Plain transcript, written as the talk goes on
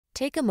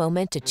Take a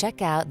moment to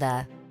check out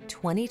the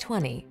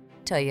 2020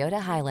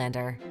 Toyota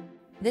Highlander.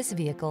 This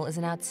vehicle is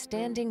an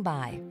outstanding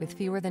buy with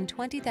fewer than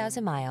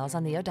 20,000 miles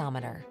on the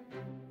odometer.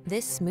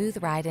 This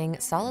smooth-riding,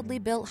 solidly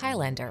built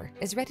Highlander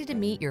is ready to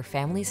meet your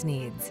family's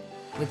needs.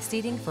 With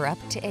seating for up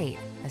to 8,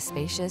 a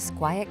spacious,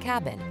 quiet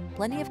cabin,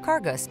 plenty of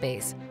cargo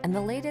space, and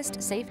the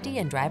latest safety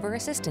and driver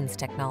assistance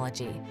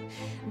technology,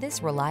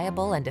 this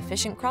reliable and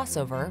efficient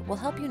crossover will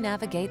help you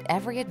navigate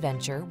every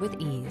adventure with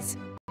ease.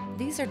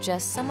 These are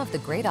just some of the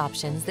great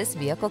options this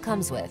vehicle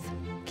comes with: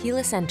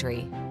 keyless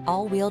entry,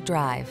 all-wheel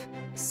drive,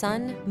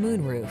 sun,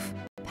 moonroof,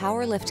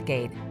 power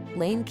liftgate,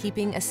 lane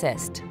keeping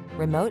assist,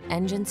 remote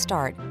engine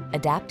start,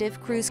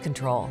 adaptive cruise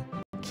control,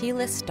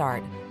 keyless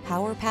start,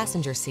 power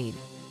passenger seat,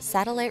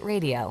 satellite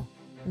radio.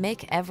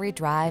 Make every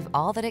drive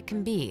all that it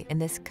can be in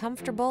this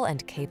comfortable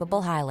and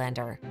capable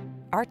Highlander.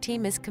 Our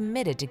team is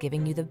committed to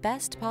giving you the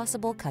best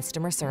possible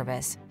customer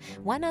service.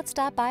 Why not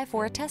stop by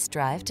for a test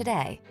drive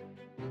today?